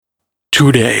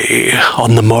Today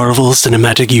on the Marvel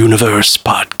Cinematic Universe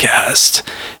podcast,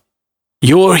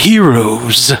 your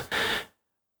heroes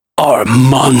are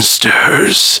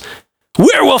monsters.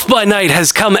 Werewolf by Night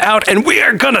has come out, and we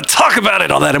are going to talk about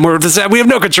it. All that and more of this we have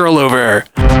no control over.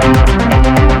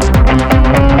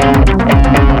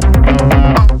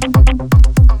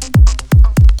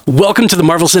 Welcome to the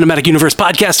Marvel Cinematic Universe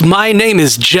podcast. My name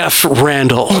is Jeff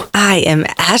Randall. I am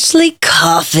Ashley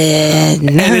Coffin.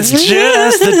 And it's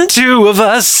just the two of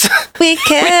us. We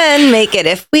can make it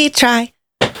if we try.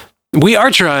 We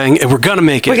are trying, and we're going to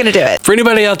make it. We're going to do it. For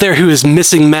anybody out there who is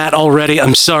missing Matt already,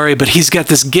 I'm sorry, but he's got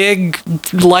this gig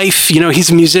life. You know, he's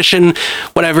a musician,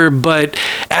 whatever. But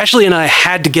Ashley and I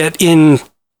had to get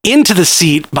into the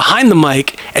seat behind the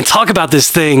mic and talk about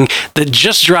this thing that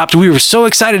just dropped. We were so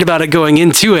excited about it going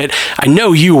into it. I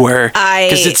know you were.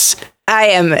 I'm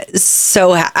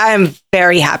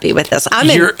very happy with this. I'm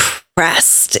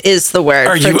impressed is the word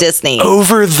for you Disney.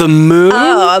 Over the moon?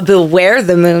 Oh, beware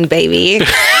the moon, baby.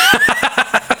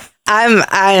 I'm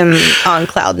on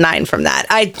cloud 9 from that.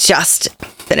 I just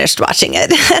finished watching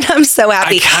it and I'm so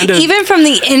happy. Even from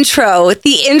the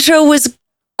intro was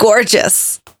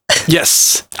gorgeous.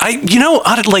 Yes.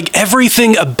 Like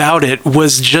everything about it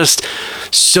was just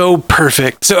so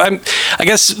perfect. So I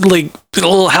guess like a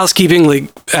little housekeeping,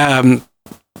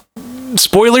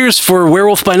 spoilers for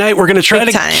Werewolf by Night. We're going to try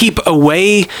to keep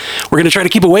away. We're going to try to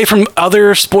keep away from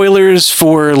other spoilers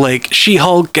for like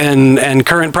She-Hulk and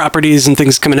current properties and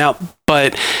things coming out.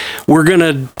 But we're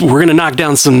gonna knock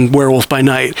down some Werewolf by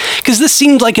Night because this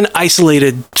seemed like an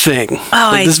isolated thing.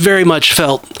 This very much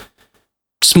felt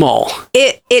small.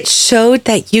 It showed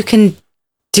that you can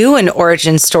do an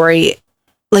origin story,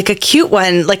 like a cute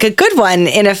one, like a good one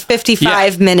in a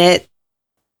 55-minute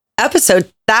episode.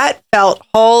 That felt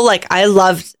whole. Like I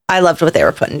loved what they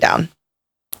were putting down.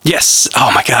 Yes.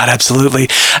 Oh my God, absolutely.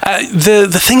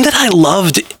 The thing that I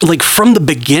loved, like from the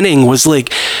beginning, was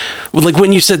like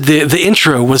when you said the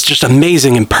intro was just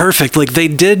amazing and perfect. Like they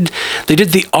did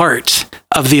the art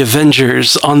of the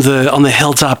Avengers on the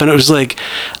hilltop, and it was like,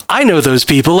 I know those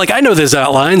people. Like I know those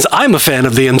outlines. I'm a fan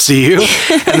of the MCU,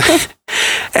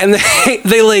 and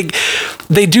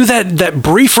they do that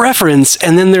brief reference,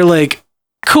 and then they're like,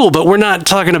 cool, but we're not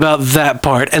talking about that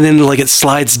part. And then like it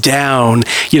slides down,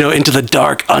 into the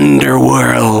dark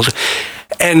underworld,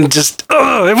 and just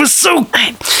it was so.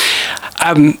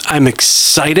 I'm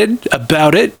excited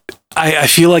about it. I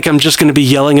feel like I'm just going to be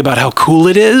yelling about how cool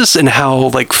it is and how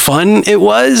like fun it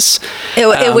was.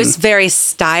 It was very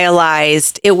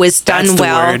stylized. It was done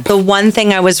well. The one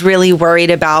thing I was really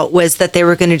worried about was that they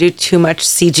were going to do too much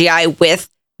CGI with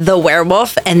the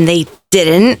werewolf, and they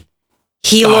didn't.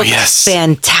 He looked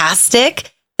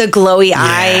fantastic. The glowy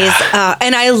eyes.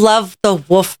 And I love the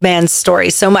Wolfman story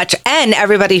so much. And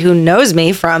everybody who knows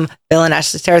me from Bill and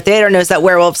Ashley's Terror Theater knows that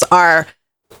werewolves are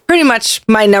pretty much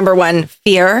my number one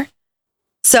fear.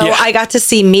 So I got to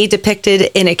see me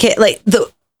depicted in a kid, like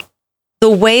the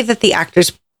way that the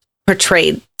actors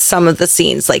portrayed some of the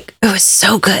scenes, like it was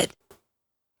so good.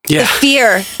 Yeah.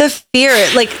 The fear,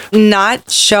 like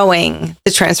not showing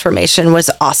the transformation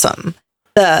was awesome.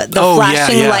 The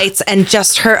flashing lights and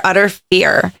just her utter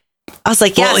fear. I was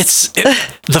like, yes. Well,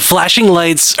 the flashing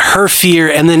lights, her fear,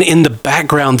 and then in the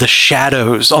background, the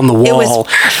shadows on the wall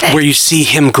where you see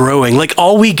him growing. Like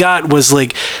all we got was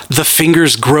like the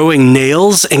fingers growing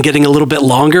nails and getting a little bit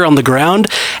longer on the ground.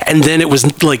 And then it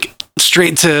was like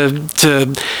straight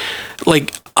to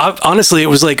like, honestly, it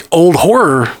was like old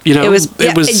horror, It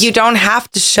was. You don't have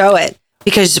to show it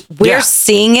because we're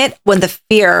seeing it when the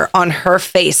fear on her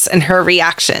face and her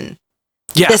reaction.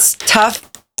 Yeah. This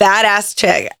tough, badass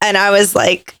chick, and I was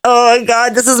like, oh my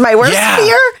God, this is my worst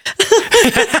fear.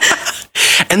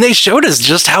 And they showed us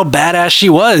just how badass she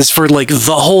was for like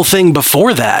the whole thing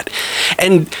before that.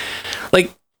 And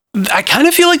like I kind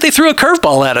of feel like they threw a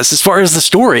curveball at us as far as the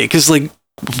story, because like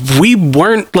we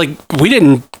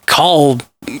didn't call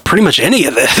pretty much any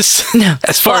of this. No.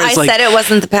 As far as I said it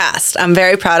wasn't the past. I'm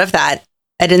very proud of that.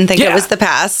 I didn't think it was the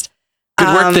past. Good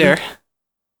work there.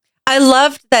 I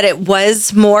loved that it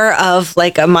was more of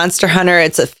like a monster hunter.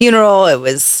 It's a funeral. It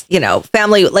was,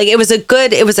 family. Like it was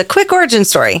a quick origin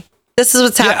story. This is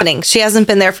what's happening. She hasn't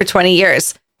been there for 20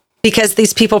 years because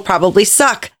these people probably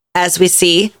suck, as we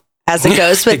see, as it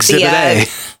goes with the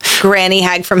granny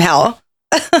hag from hell.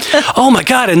 Oh my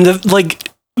God. And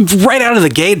right out of the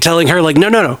gate telling her like,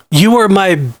 no, you are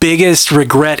my biggest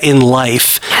regret in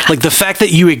life. Like the fact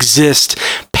that you exist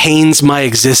pains my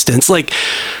existence. Like,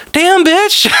 damn,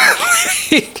 bitch.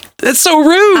 That's so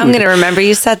rude. I'm going to remember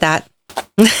you said that.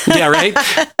 Yeah, right?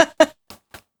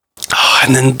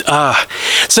 And then,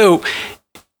 so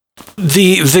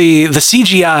the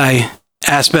CGI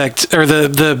aspect, or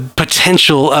the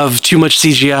potential of too much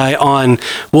CGI on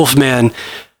Wolfman,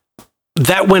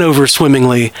 that went over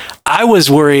swimmingly. I was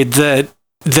worried that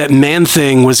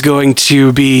Man-Thing was going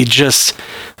to be just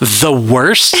the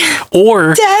worst,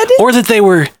 or Dead? or that they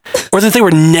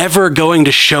were never going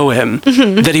to show him,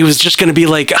 that he was just going to be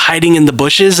like hiding in the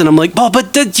bushes. And I'm like, well,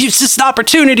 but it's just an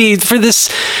opportunity for this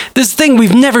thing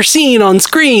we've never seen on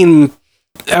screen,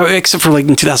 except for like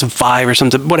in 2005 or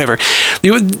something, whatever.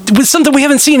 It was something we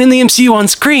haven't seen in the MCU on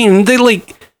screen. They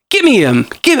like, give me him.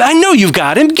 I know you've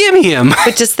got him. Give me him.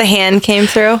 But just the hand came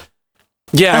through.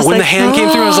 Yeah, when the hand came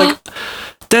through, I was like,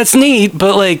 that's neat,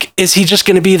 but like, is he just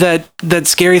going to be that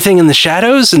scary thing in the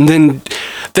shadows? And then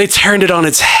they turned it on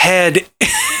its head,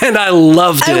 and I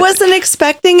loved it. I wasn't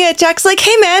expecting it. Jack's like,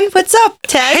 hey man, what's up,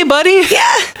 Ted? Hey buddy.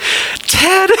 Yeah.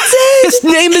 Ted. His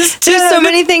name is Ted. There's so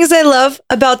many things I love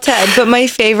about Ted, but my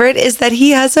favorite is that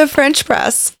he has a French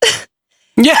press.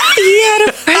 Yeah. He had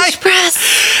a French press.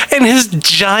 And his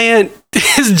giant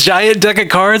deck of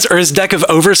cards, or his deck of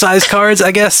oversized cards,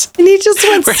 I guess. And he just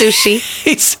wants sushi.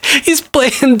 He's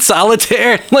playing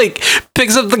solitaire, and like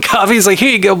picks up the coffee. He's like, here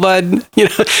you go, bud. You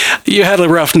know, you had a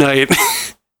rough night.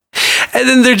 And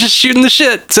then they're just shooting the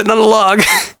shit, sitting on a log.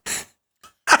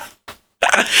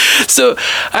 So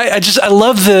I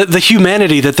love the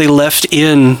humanity that they left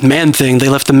in Man-Thing. They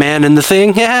left the man in the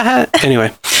thing. Yeah.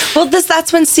 Anyway. Well,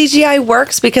 that's when CGI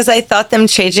works, because I thought them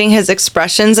changing his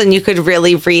expressions and you could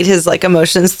really read his like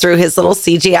emotions through his little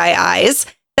CGI eyes.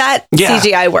 That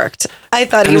CGI worked. I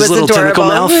thought he was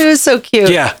adorable. He was so cute.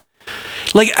 Yeah.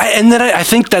 Like, and then I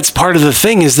think that's part of the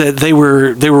thing, is that they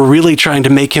were really trying to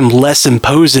make him less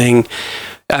imposing,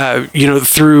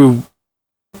 through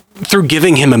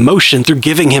giving him emotion, through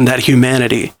giving him that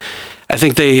humanity. I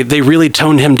think they really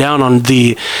toned him down on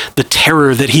the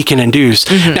terror that he can induce.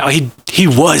 Mm-hmm. Now he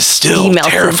was still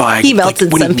terrifying. He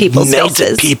melted some people's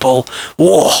faces. People.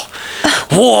 Whoa.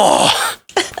 Whoa.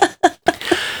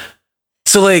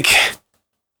 So like,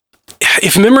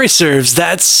 if memory serves,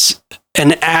 that's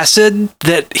an acid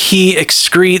that he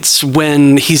excretes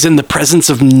when he's in the presence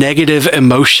of negative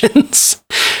emotions.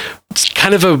 It's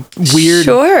kind of a weird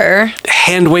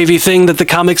hand-wavy thing that the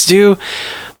comics do.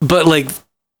 But like,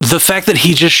 the fact that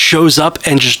he just shows up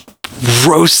and just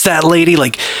roasts that lady,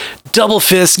 like double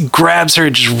fist, grabs her,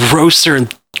 just roasts her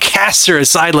and casts her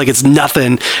aside like it's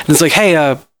nothing. And it's like,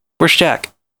 hey, where's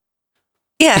Jack?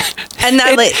 Yeah. And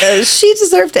that she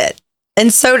deserved it.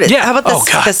 And so did. How about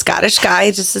the Scottish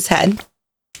guy, just his head?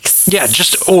 Yeah,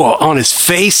 just on his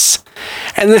face.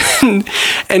 And then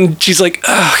and she's like,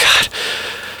 oh God.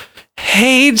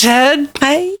 Hey, Ted.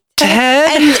 Hi.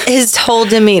 Ted. And his whole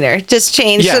demeanor just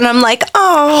changed. Yeah. And I'm like,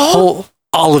 oh.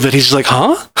 All of it. He's just like,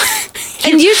 huh?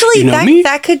 And usually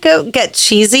that could get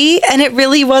cheesy, and it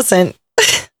really wasn't.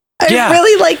 I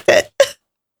really liked it.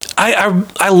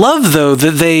 I love, though,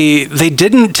 that they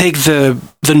didn't take the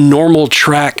normal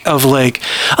track of like,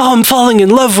 oh, I'm falling in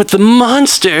love with the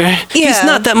monster. Yeah. He's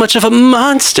not that much of a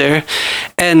monster.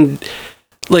 And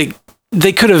like,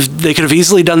 they could have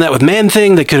easily done that with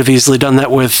Man-Thing. They could have easily done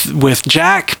that with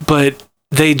Jack, but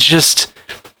they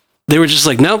were just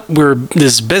like, nope,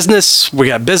 this is business. We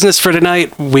got business for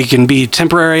tonight. We can be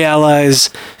temporary allies,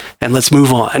 and let's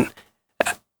move on.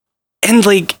 And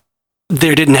like,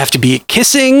 there didn't have to be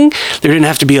kissing. There didn't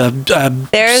have to be a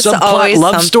There's subplot always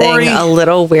love story. A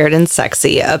little weird and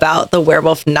sexy about the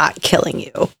werewolf not killing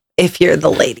you if you're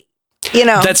the lady. You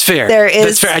know, that's fair.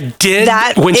 That's fair. I did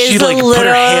when she like put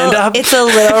her hand up. It's a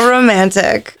little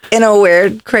romantic in a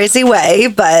weird, crazy way,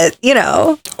 but you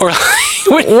know. Or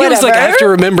when he was like, I have to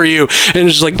remember you, and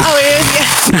it's just like,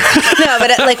 No,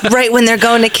 but like right when they're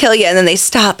going to kill you, and then they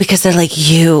stop because they're like,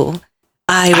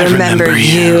 I remember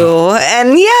you.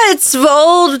 And yeah, it's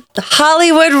old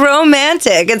Hollywood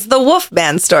romantic. It's the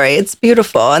Wolfman story. It's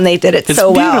beautiful. And they did it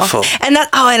so well. And and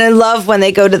I love when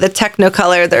they go to the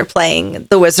Technicolor, they're playing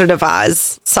the Wizard of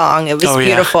Oz song. It was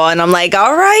beautiful. And I'm like,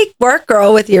 all right, work,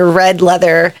 girl, with your red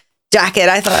leather jacket.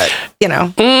 I thought,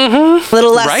 a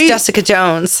little less Jessica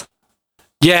Jones.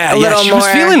 Yeah,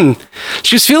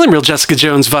 she was feeling real Jessica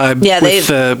Jones vibe. Yeah,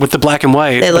 with the black and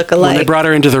white. They look alike. When they brought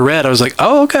her into the red, I was like,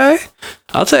 oh, okay,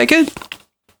 I'll take it.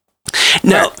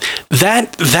 Now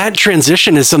that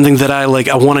transition is something that I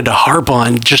wanted to harp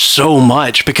on just so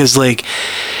much, because the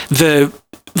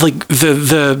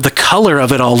color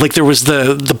of it all, like there was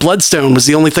the bloodstone was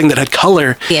the only thing that had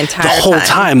color the whole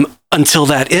time until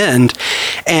that end,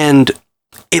 and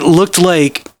it looked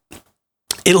like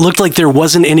there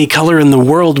wasn't any color in the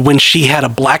world when she had a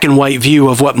black and white view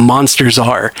of what monsters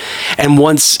are. And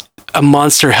once a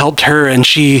monster helped her and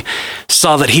she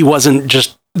saw that he wasn't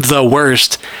just the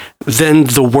worst, then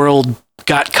the world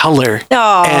got color.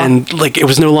 Aww. And like it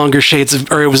was no longer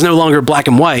it was no longer black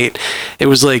and white. It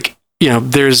was like,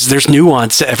 there's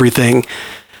nuance to everything.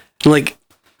 Like,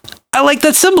 I like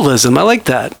that symbolism. I like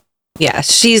that. Yeah,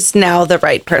 she's now the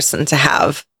right person to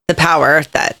have the power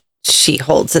that she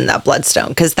holds in that bloodstone,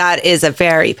 because that is a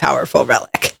very powerful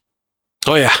relic.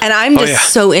 Oh yeah. And I'm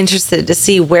just so interested to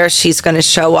see where she's going to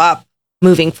show up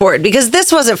moving forward, because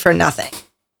this wasn't for nothing.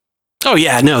 Oh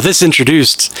yeah, no, this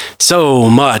introduced so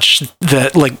much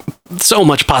so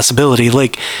much possibility.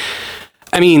 Like,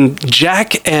 I mean,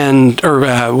 Jack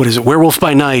Werewolf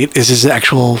by Night is his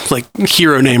actual like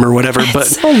hero name or whatever, but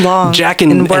so long Jack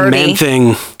and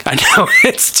Man-Thing, I know,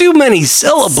 it's too many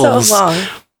syllables. So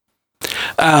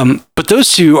long. But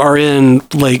those two are in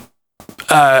like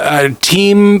a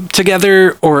team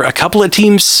together, or a couple of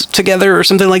teams together, or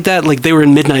something like that. Like they were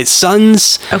in Midnight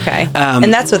Suns. Okay,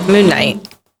 and that's with Moon Knight.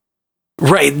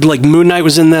 Right, like Moon Knight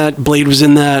was in that, Blade was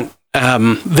in that.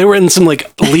 They were in some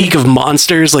like League of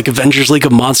Monsters, like Avengers League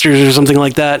of Monsters or something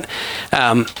like that.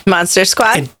 Monster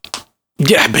Squad?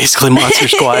 Yeah, basically Monster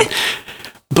Squad.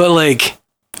 But like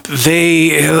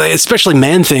they, especially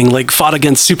Man-Thing, like fought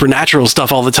against supernatural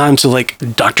stuff all the time. So like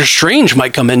Doctor Strange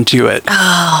might come into it.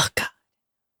 Oh, God.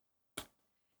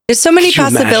 There's so many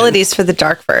possibilities for the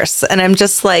Darkverse. And I'm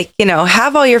just like,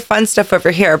 have all your fun stuff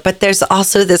over here. But there's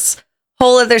also this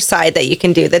whole other side that you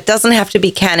can do that doesn't have to be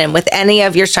canon with any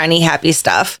of your shiny happy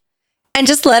stuff, and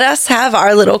just let us have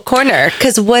our little corner,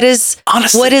 because what is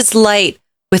light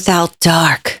without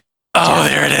dark? Oh,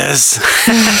 there it is.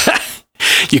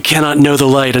 You cannot know the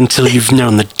light until you've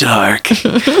known the dark.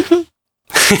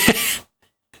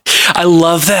 I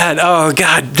love that. Oh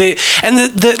God,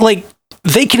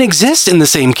 they can exist in the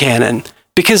same canon.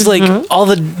 Because like all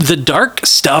the dark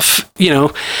stuff,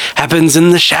 happens in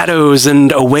the shadows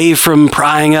and away from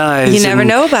prying eyes. You never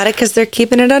know about it because they're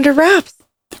keeping it under wraps.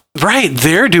 Right.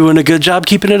 They're doing a good job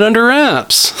keeping it under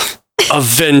wraps.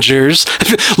 Avengers.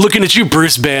 Looking at you,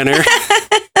 Bruce Banner.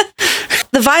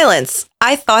 The violence.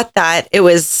 I thought that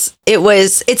it's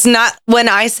not, when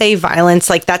I say violence,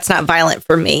 like that's not violent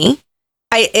for me.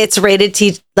 It's rated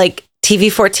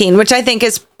TV-14, which I think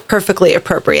is perfectly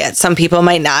appropriate. Some people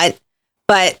might not.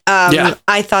 But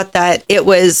I thought that it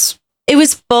was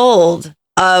bold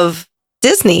of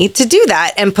Disney to do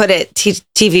that and put it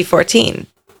TV-14.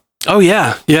 Oh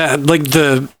yeah, yeah. Like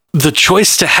the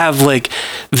choice to have like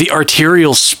the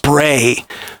arterial spray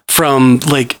from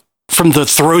the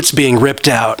throats being ripped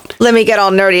out. Let me get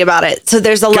all nerdy about it. So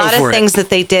there's a lot of things that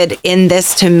they did in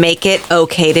this to make it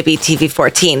okay to be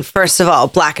TV-14. First of all,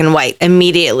 black and white.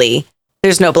 Immediately,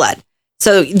 there's no blood.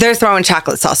 So they're throwing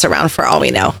chocolate sauce around for all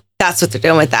we know. That's what they're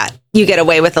doing with that. You get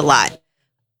away with a lot.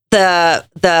 The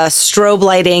strobe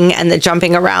lighting and the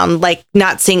jumping around, like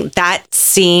not seeing that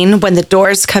scene when the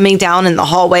door's coming down in the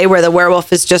hallway where the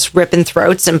werewolf is just ripping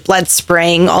throats and blood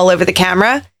spraying all over the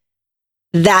camera.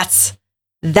 That's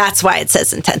why it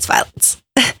says intense violence.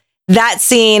 That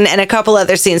scene and a couple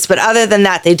other scenes. But other than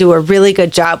that, they do a really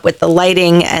good job with the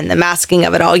lighting and the masking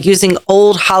of it all, using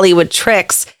old Hollywood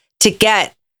tricks to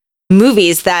get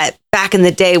movies that back in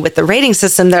the day with the rating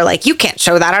system, they're like, you can't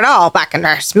show that at all, back in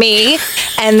Nurse Me.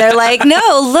 And they're like,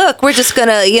 no, look, we're just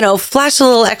gonna, flash a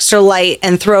little extra light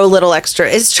and throw a little extra.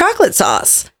 It's chocolate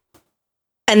sauce.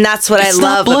 And that's what I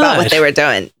love about what they were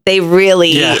doing. They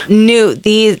really knew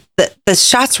the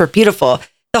shots were beautiful.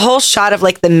 The whole shot of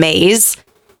like the maze,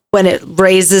 when it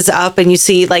raises up and you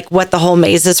see like what the whole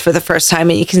maze is for the first time,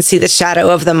 and you can see the shadow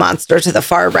of the monster to the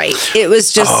far right. It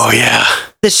was just,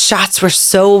 the shots were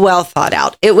so well thought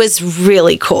out. It was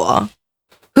really cool.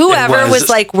 Whoever was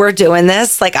like, we're doing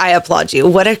this, like, I applaud you.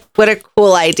 What a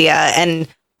cool idea and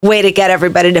way to get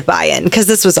everybody to buy in, because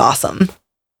this was awesome.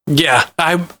 Yeah,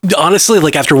 I honestly,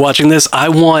 like, after watching this, I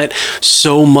want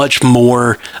so much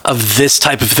more of this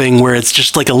type of thing where it's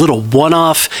just like a little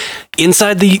one-off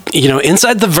inside the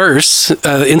verse,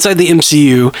 inside the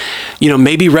MCU,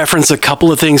 maybe reference a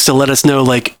couple of things to let us know,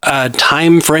 like a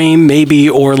time frame maybe,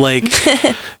 or like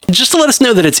just to let us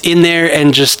know that it's in there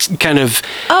and just kind of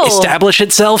establish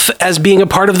itself as being a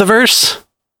part of the verse.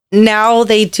 Now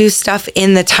they do stuff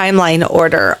in the timeline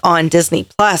order on Disney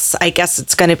Plus. I guess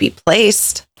it's going to be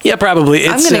placed. Yeah, probably.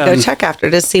 I'm going to go check after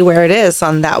to see where it is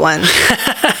on that one.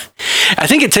 I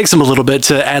think it takes them a little bit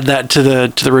to add that to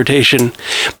the rotation,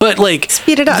 but like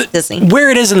speed it up, Disney. Where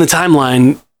it is in the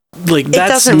timeline, like it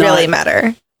doesn't really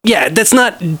matter. Yeah, that's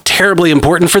not terribly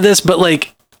important for this, but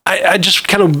like I just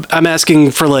I'm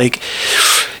asking for like,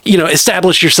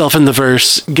 establish yourself in the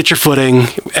verse, get your footing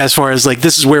as far as like,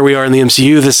 this is where we are in the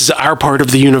MCU. This is our part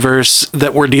of the universe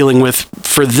that we're dealing with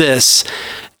for this.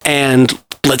 And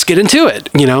let's get into it.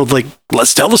 You know, like,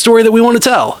 let's tell the story that we want to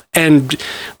tell. And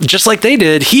just like they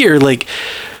did here, like,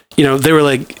 you know, they were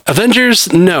like,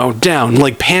 Avengers, no, down,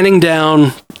 like panning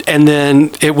down. And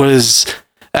then it was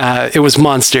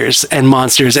monsters and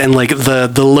like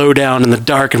the lowdown and the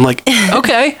dark. I'm like,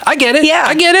 okay, I get it. Yeah.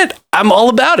 I get it. I'm all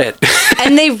about it.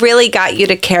 And they really got you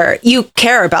to care. You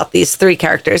care about these three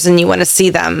characters and you want to see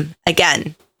them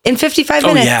again in 55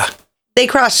 minutes. Oh, yeah. They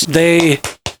crushed. They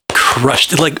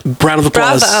crushed it. Like, round of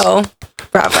applause.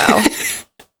 Bravo.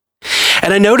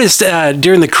 And I noticed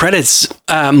during the credits,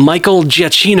 Michael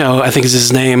Giacchino, I think is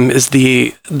his name, is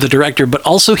the director, but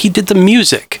also he did the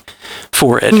music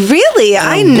for it. Really?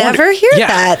 I never hear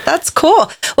that. That's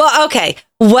cool. Well, okay.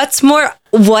 What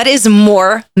is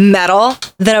more metal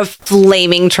than a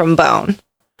flaming trombone?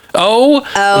 Oh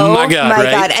my God. My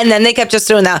God. And then they kept just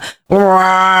doing that.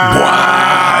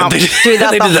 Wow. They did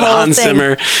that Hans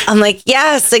Zimmer. I'm like,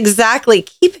 yes, exactly.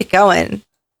 Keep it going.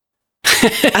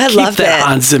 I love that it.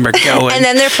 Hans Zimmer going. And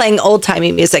then they're playing old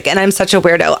timey music, and I'm such a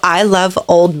weirdo. I love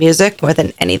old music more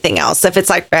than anything else. If it's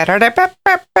like,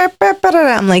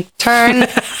 I'm like, turn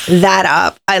that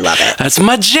up. I love it. That's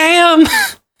my jam.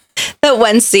 That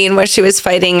one scene where she was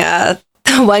fighting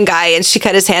one guy and she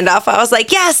cut his hand off. I was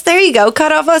like, yes, there you go.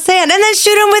 Cut off his hand and then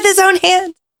shoot him with his own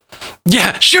hand.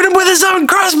 Yeah, shoot him with his own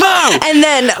crossbow. And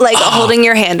then holding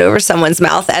your hand over someone's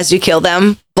mouth as you kill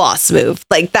them, boss move.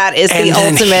 Like that is the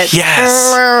ultimate.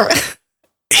 Yes.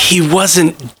 He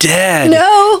wasn't dead.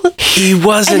 No. He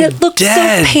wasn't dead. And it looked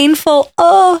so painful.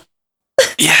 Oh.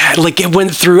 Yeah, like it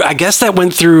went through, I guess that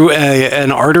went through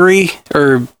an artery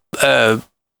or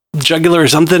jugular or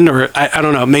something, or I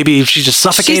don't know. Maybe she just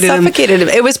suffocated him.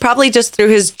 It was probably just through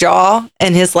his jaw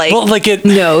and his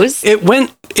nose. It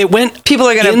went. People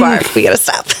are gonna bark. We gotta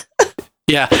stop.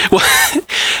 Yeah. Well,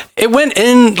 it went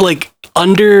in like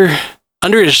under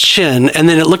his chin, and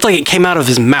then it looked like it came out of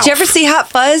his mouth. Did you ever see Hot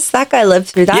Fuzz? That guy lived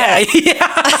through that.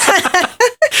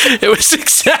 Yeah. It was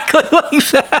exactly like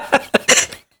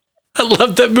that. I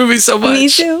love that movie so much. Me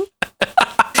too.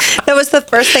 That was the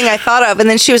first thing I thought of. And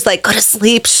then she was like, go to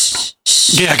sleep. Shh,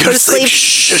 shh, yeah, go to sleep.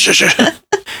 Shh, shh, shh.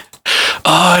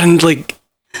 Oh, and like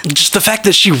just the fact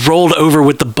that she rolled over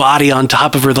with the body on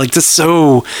top of her, like that's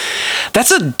a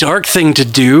dark thing to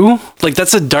do. Like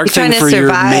that's a dark thing for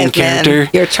your main character.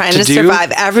 You're trying to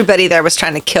survive. Everybody there was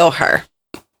trying to kill her.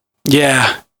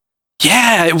 Yeah.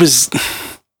 Yeah, it was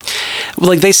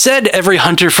like they said every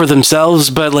hunter for themselves,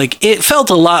 but like it felt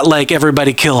a lot like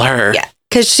everybody kill her. Yeah.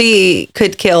 Because she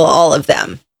could kill all of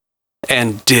them.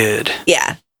 And did.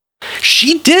 Yeah.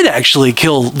 She did actually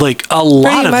kill like a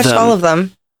lot of them. Pretty much all of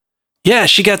them. Yeah,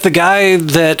 she got the guy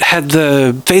that had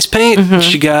the face paint. Mm-hmm.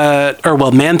 She got,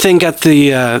 Man-Thing got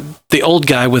the old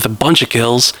guy with a bunch of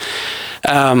kills.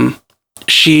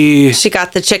 She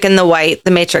got the chick in the white,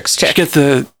 the Matrix chick. She got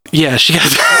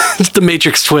the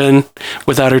Matrix twin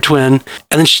without her twin.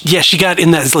 And then she got in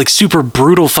that like super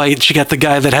brutal fight. She got the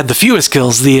guy that had the fewest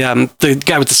kills, the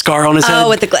guy with the scar on his head.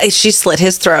 Oh, she slit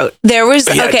his throat. There was,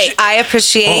 I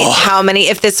appreciate how many,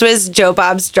 if this was Joe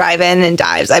Bob's Drive-In and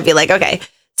Dives, I'd be like, okay.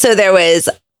 So there was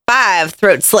 5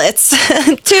 throat slits,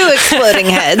 2 exploding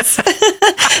heads.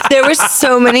 There were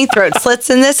so many throat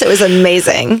slits in this. It was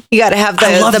amazing. You got to have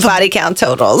the body count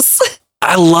totals.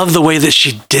 I love the way that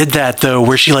she did that though,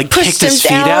 where she like kicked his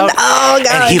feet out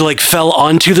and he like fell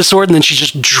onto the sword and then she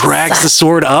just drags the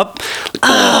sword up.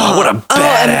 Oh, what a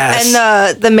badass.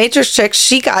 And the Matrix chick,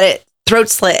 she got it throat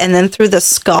slit and then through the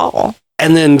skull.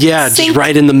 And then, just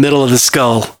right in the middle of the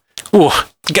skull. Ooh,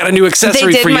 got a new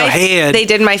accessory for your head. They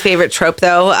did my favorite trope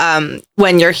though.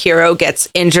 When your hero gets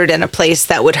injured in a place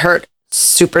that would hurt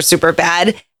super, super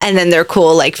bad. And then they're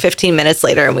cool like 15 minutes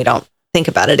later and we don't think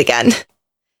about it again.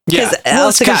 Because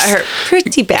Elsa got hurt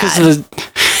pretty bad.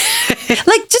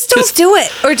 Like, just don't do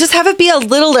it. Or just have it be a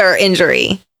littler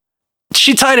injury.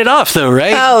 She tied it off though,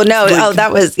 right? Oh, no.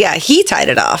 That was, he tied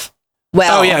it off.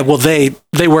 Well. Oh, yeah. Well, they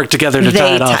worked together to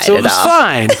tie it off. So it was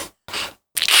fine.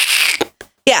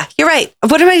 Yeah, you're right.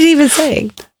 What am I even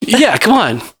saying? Yeah, come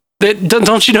on.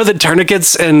 Don't you know that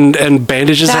tourniquets and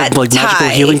bandages have like magical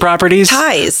healing properties?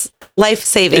 Ties.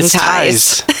 Life-saving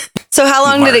ties. So how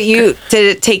long did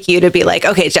it take you to be like,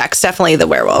 okay, Jack's definitely the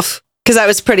werewolf? Because I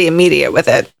was pretty immediate with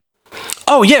it.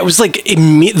 Oh yeah, it was like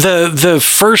the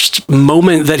first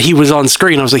moment that he was on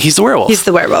screen, I was like, he's the werewolf. He's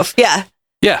the werewolf. Yeah.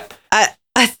 Yeah.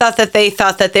 I thought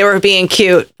that they were being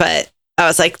cute, but I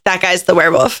was like, that guy's the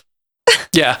werewolf.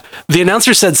 Yeah. The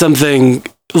announcer said something,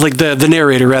 like the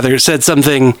narrator rather, said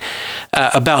something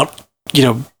about,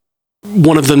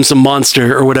 one of them's a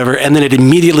monster or whatever, and then it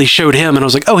immediately showed him, and I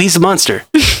was like, oh, he's a monster.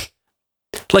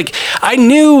 Like, I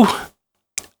knew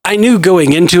I knew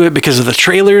going into it because of the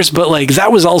trailers, but like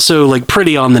that was also like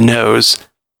pretty on the nose.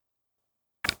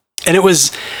 And it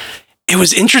was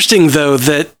interesting though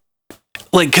that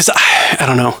like, cause I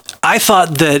don't know, I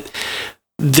thought that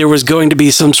there was going to be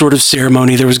some sort of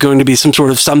ceremony. There was going to be some sort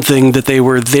of something that they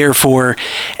were there for.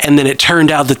 And then it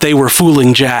turned out that they were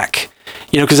fooling Jack,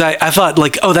 you know, cause I thought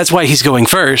like, oh, that's why he's going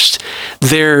first.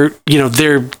 They're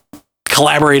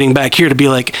collaborating back here to be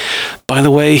like, by the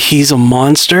way, he's a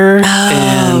monster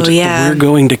and we're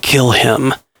going to kill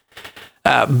him.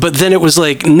 But then it was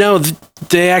like, no,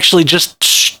 they actually just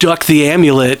stuck the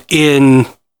amulet in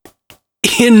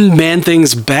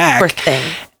Man-Thing's back. Poor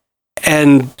thing.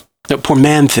 And no, poor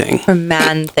Man-Thing. Poor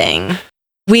Man-Thing.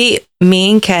 Me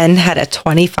and Ken had a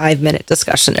 25-minute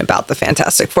discussion about the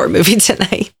Fantastic Four movie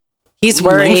tonight. He's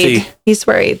worried. Lengthy. He's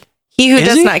worried. He who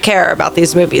does not care about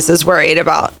these movies is worried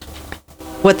about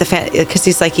what because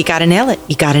he's like, you got to nail it.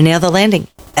 You got to nail the landing.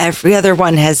 Every other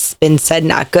one has been said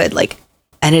not good. Like,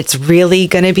 and it's really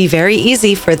going to be very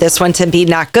easy for this one to be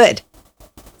not good.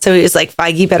 So he was like,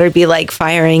 Feige better be like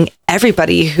firing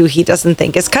everybody who he doesn't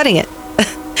think is cutting it.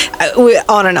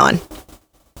 On and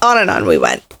on we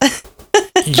went.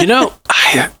 You know,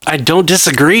 I don't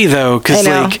disagree though, because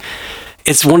like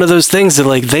it's one of those things that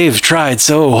like they've tried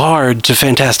so hard to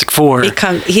Fantastic Four.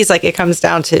 He's like, it comes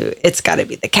down to it's got to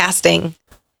be the casting,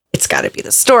 it's got to be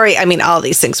the story. I mean, all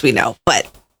these things we know, but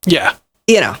yeah,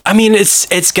 you know, I mean,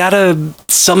 it's got to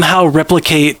somehow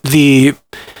replicate the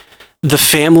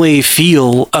family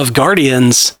feel of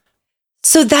Guardians.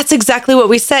 So that's exactly what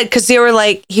we said, because he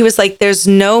was like, there's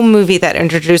no movie that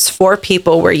introduced 4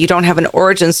 people where you don't have an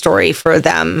origin story for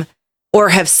them or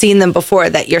have seen them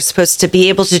before that you're supposed to be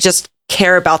able to just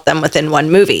care about them within one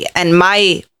movie. And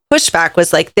my pushback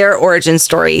was like, their origin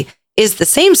story is the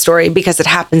same story because it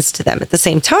happens to them at the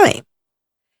same time.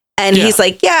 And he's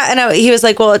like, yeah. And he was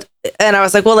like, well, and I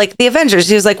was like, well, like the Avengers.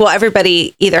 He was like, well,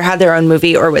 everybody either had their own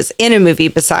movie or was in a movie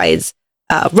besides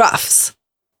Ruffs.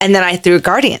 And then I threw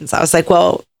Guardians. I was like,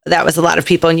 well, that was a lot of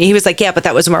people. And he was like, yeah, but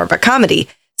that was more of a comedy.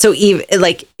 So even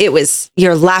like it was,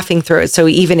 you're laughing through it. So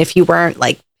even if you weren't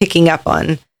like picking up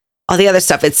on all the other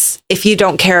stuff, it's, if you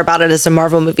don't care about it as a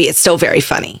Marvel movie, it's still very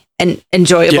funny and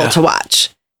enjoyable to watch.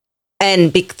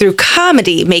 And through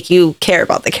comedy, make you care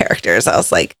about the characters. I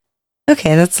was like,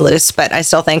 okay, that's loose, but I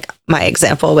still think my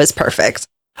example was perfect.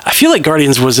 I feel like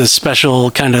Guardians was a special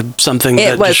kind of something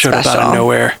that just showed up out of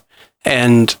nowhere.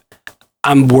 And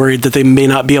I'm worried that they may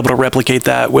not be able to replicate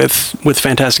that with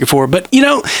Fantastic Four. But, you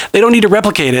know, they don't need to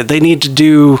replicate it. They need to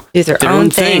do their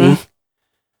own thing.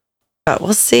 But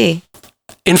we'll see.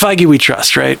 In Feige we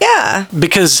trust, right? Yeah.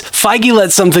 Because Feige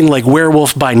let something like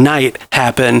Werewolf by Night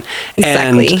happen.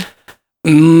 Exactly.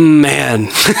 And, man...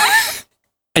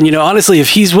 And, you know, honestly, if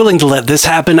he's willing to let this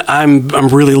happen, I'm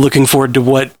really looking forward to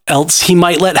what else he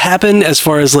might let happen as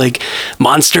far as like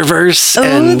Monsterverse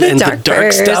and the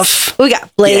dark stuff. We got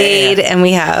Blade and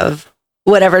we have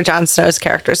whatever Jon Snow's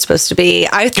character is supposed to be.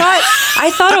 I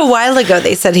thought a while ago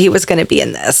they said he was going to be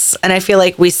in this. And I feel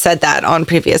like we said that on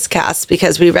previous casts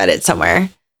because we read it somewhere.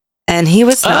 And he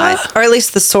was not, or at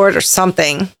least the sword or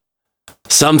something.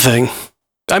 Something.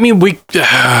 I mean,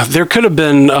 there could have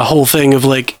been a whole thing of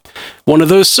like, one of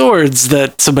those swords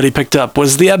that somebody picked up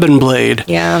was the Ebon Blade.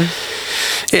 Yeah.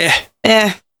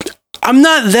 I'm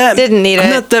not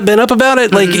that bent up about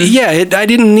it. Like, I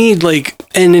didn't need like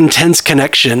an intense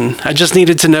connection. I just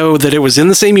needed to know that it was in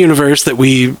the same universe that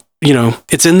we, you know,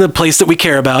 it's in the place that we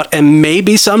care about. And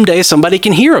maybe someday somebody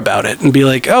can hear about it and be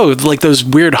like, oh, like those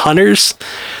weird hunters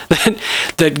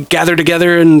that gathered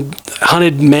together and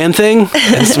hunted Man-Thing.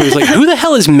 And somebody's like, who the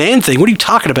hell is Man-Thing? What are you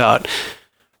talking about?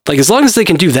 Like, as long as they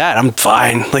can do that, I'm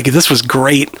fine. Like, this was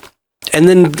great. And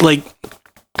then, like,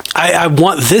 I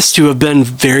want this to have been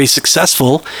very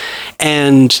successful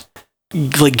and,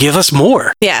 like, give us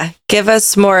more. Yeah, give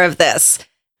us more of this.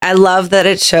 I love that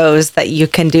it shows that you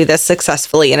can do this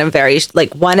successfully in a very,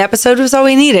 like, one episode was all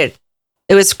we needed.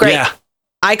 It was great. Yeah.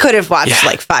 I could have watched,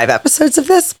 like, 5 episodes of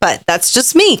this, but that's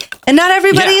just me. And not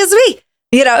everybody is me.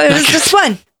 You know, it was just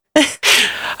fun.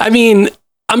 I mean...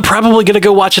 I'm probably going to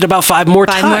go watch it about 5 more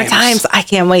times. 5 more times. I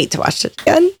can't wait to watch it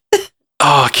again.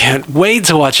 Oh, I can't wait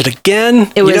to watch it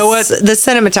again. You know what? The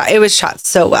cinematography, it was shot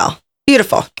so well.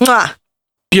 Beautiful. Mwah.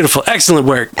 Beautiful. Excellent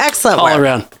work. Excellent all work.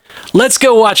 around. Let's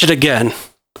go watch it again.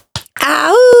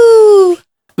 Ow!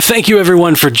 Thank you,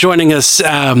 everyone, for joining us.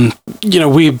 You know,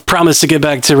 we promise to get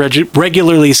back to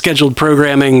regularly scheduled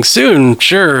programming soon.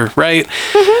 Sure, right?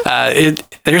 Mm-hmm.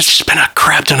 There's just been a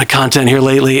crap ton of content here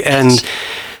lately, and...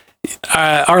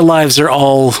 our lives are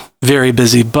all very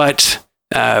busy, but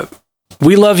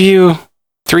we love you.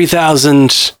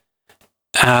 3,000.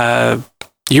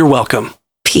 You're welcome.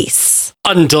 Peace.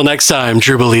 Until next time,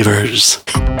 true believers.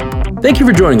 Thank you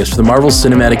for joining us for the Marvel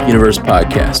Cinematic Universe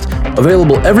podcast.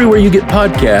 Available everywhere you get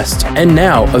podcasts, and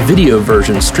now a video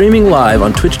version streaming live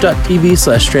on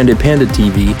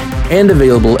twitch.tv/strandedpandatv and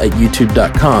available at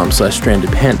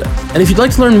youtube.com/strandedpanda. And if you'd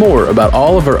like to learn more about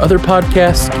all of our other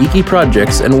podcasts, geeky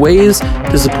projects, and ways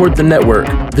to support the network,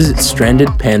 visit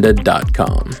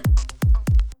strandedpanda.com.